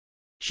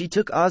She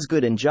took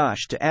Osgood and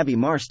Josh to Abbey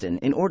Marston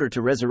in order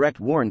to resurrect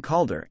Warren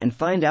Calder and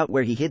find out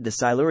where he hid the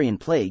Silurian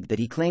plague that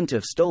he claimed to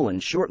have stolen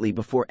shortly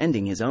before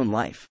ending his own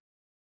life.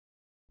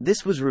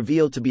 This was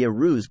revealed to be a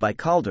ruse by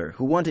Calder,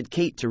 who wanted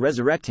Kate to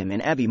resurrect him in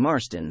Abbey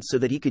Marston so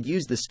that he could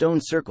use the stone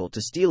circle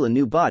to steal a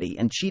new body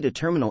and cheat a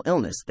terminal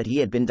illness that he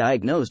had been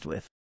diagnosed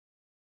with.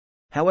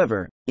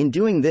 However, in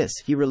doing this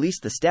he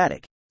released the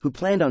Static, who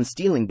planned on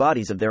stealing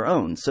bodies of their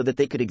own so that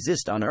they could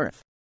exist on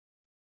Earth.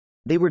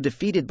 They were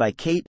defeated by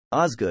Kate,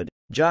 Osgood,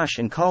 Josh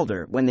and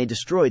Calder when they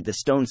destroyed the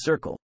stone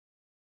circle.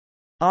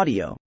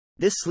 Audio.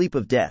 This sleep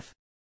of death.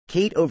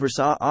 Kate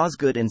oversaw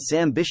Osgood and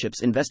Sam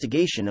Bishop's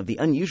investigation of the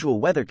unusual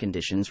weather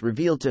conditions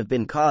revealed to have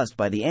been caused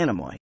by the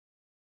anemoy.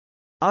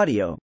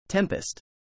 Audio. Tempest.